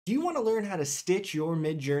Do you want to learn how to stitch your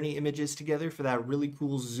Midjourney images together for that really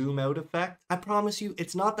cool zoom out effect? I promise you,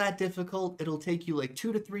 it's not that difficult. It'll take you like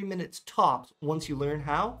 2 to 3 minutes tops once you learn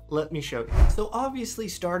how. Let me show you. So obviously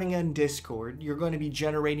starting on Discord, you're going to be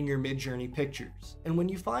generating your Midjourney pictures. And when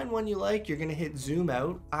you find one you like, you're going to hit zoom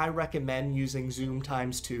out. I recommend using zoom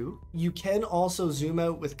 ×2. You can also zoom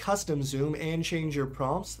out with custom zoom and change your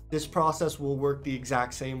prompts. This process will work the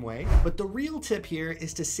exact same way. But the real tip here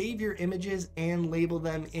is to save your images and label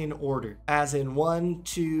them in order, as in 1,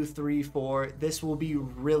 2, 3, 4. This will be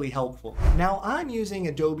really helpful. Now I'm using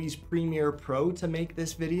Adobe's Premiere Pro to make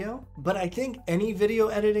this video, but I think any video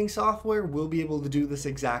editing software will be able to do this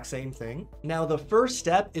exact same thing. Now the first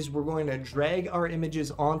step is we're going to drag our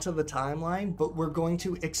images onto the timeline, but we're going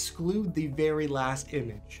to exclude the very last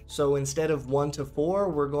image. So instead of 1 to 4,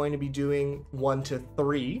 we're going to be doing 1 to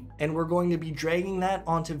 3, and we're going to be dragging that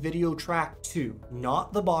onto video track 2,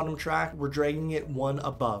 not the bottom track. We're dragging it one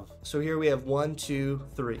above. So here we have 1, 2,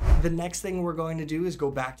 3. The next thing we're going to do is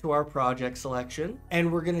go back to our project selection,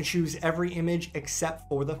 and we're going to choose every image except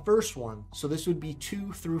for the first one. So this would be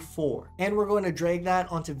 2 through 4. And we're going to drag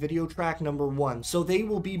that onto video track number 1. So they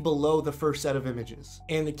will be below the first set of images.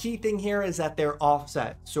 And the key thing here is that they're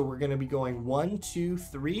offset. So we're going to be going 1, 2,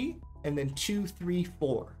 3. And then 2, 3,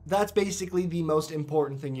 4. That's basically the most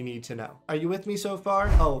important thing you need to know. Are you with me so far?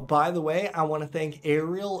 Oh, by the way, I want to thank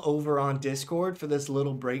Ariel over on Discord for this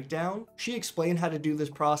little breakdown. She explained how to do this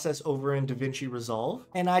process over in DaVinci Resolve,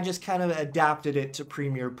 and I just kind of adapted it to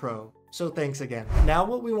Premiere Pro. So thanks again. Now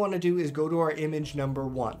what we want to do is go to our image number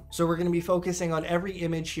 1. So we're going to be focusing on every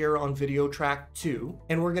image here on video track 2,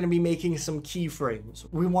 and we're going to be making some keyframes.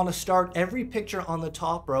 We want to start every picture on the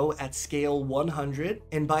top row at scale 100,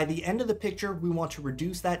 and by the end of the picture, we want to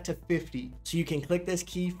reduce that to 50. So you can click this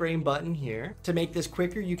keyframe button here. To make this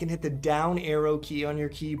quicker, you can hit the down arrow key on your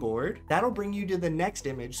keyboard. That'll bring you to the next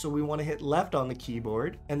image, so we want to hit left on the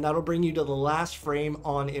keyboard, and that'll bring you to the last frame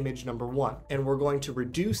on image number 1. And we're going to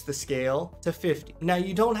reduce the scale to 50. Now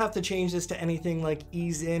you don't have to change this to anything like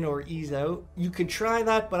ease in or ease out. You could try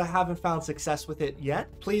that, but I haven't found success with it yet.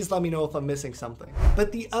 Please let me know if I'm missing something.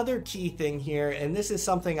 But the other key thing here, and this is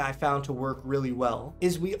something I found to work really well,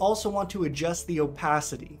 is we also want to adjust the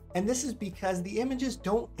opacity. And this is because the images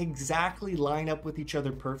don't exactly line up with each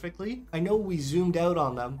other perfectly. I know we zoomed out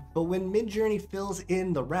on them, but when Midjourney fills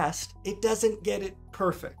in the rest, it doesn't get it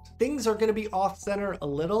perfect. Things are going to be off center a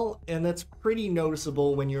little, and that's pretty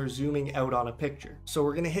noticeable when you're zooming out on a picture. So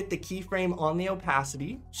we're going to hit the keyframe on the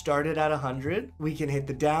opacity, start it at 100. We can hit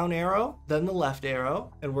the down arrow, then the left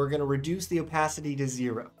arrow, and we're going to reduce the opacity to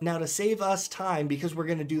 0. Now to save us time, because we're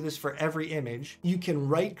going to do this for every image, you can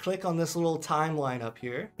right click on this little timeline up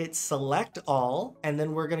here, hit select all, and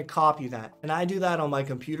then we're going to copy that. And I do that on my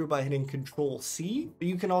computer by hitting Control C, but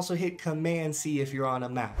you can also hit Command C if you're on a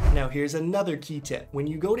Mac. Now here's another key tip. When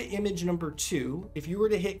you go to image number 2, if you were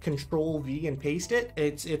to hit Control V and paste it,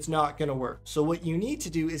 it's not going to work. So what you need to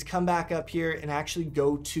do is come back up here and actually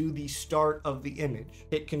go to the start of the image.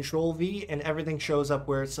 Hit Control V and everything shows up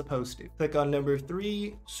where it's supposed to. Click on number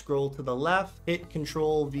 3, scroll to the left, hit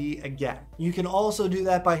Control V again. You can also do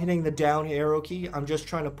that by hitting the down arrow key. I'm just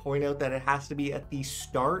trying to point out that it has to be at the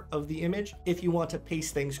start of the image if you want to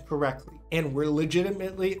paste things correctly. And we're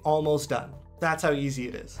legitimately almost done. That's how easy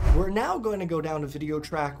it is. We're now going to go down to video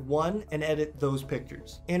track 1 and edit those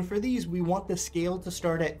pictures. And for these, we want the scale to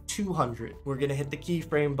start at 200. We're going to hit the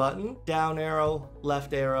keyframe button, down arrow,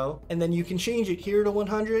 left arrow, and then you can change it here to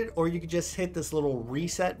 100, or you could just hit this little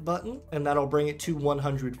reset button and that'll bring it to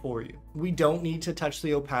 100 for you. We don't need to touch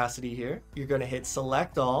the opacity here. You're going to hit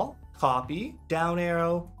select all, copy, down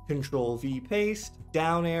arrow, Control V paste,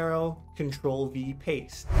 down arrow, Control V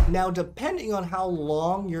paste. Now, depending on how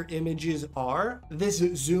long your images are, this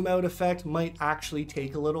zoom out effect might actually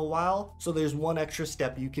take a little while. So there's one extra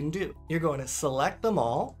step you can do. You're going to select them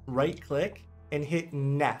all, right click, and hit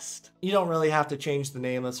nest. You don't really have to change the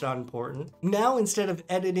name, that's not important. Now, instead of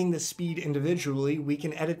editing the speed individually, we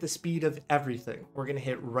can edit the speed of everything. We're gonna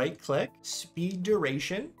hit right click, speed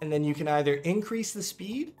duration, and then you can either increase the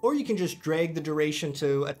speed or you can just drag the duration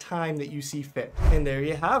to a time that you see fit. And there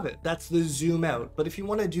you have it. That's the zoom out. But if you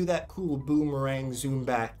wanna do that cool boomerang zoom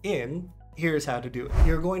back in, here's how to do it.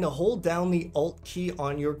 You're going to hold down the Alt key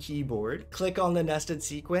on your keyboard, click on the nested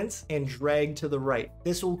sequence, and drag to the right.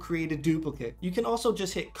 This will create a duplicate. You can also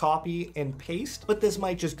just hit copy and paste, but this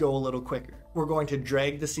might just go a little quicker. We're going to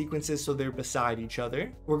drag the sequences so they're beside each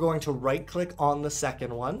other. We're going to right click on the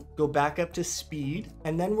second one, go back up to speed,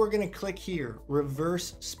 and then we're going to click here,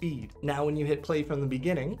 reverse speed. Now when you hit play from the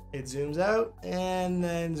beginning, it zooms out and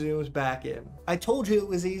then zooms back in. I told you it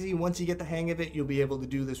was easy. Once you get the hang of it, you'll be able to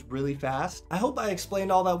do this really fast. I hope I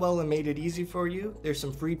explained all that well and made it easy for you. There's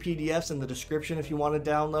some free PDFs in the description if you want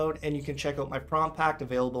to download, and you can check out my prompt pack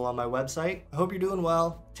available on my website. I hope you're doing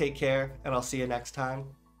well, take care, and I'll see you next time.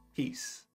 Peace.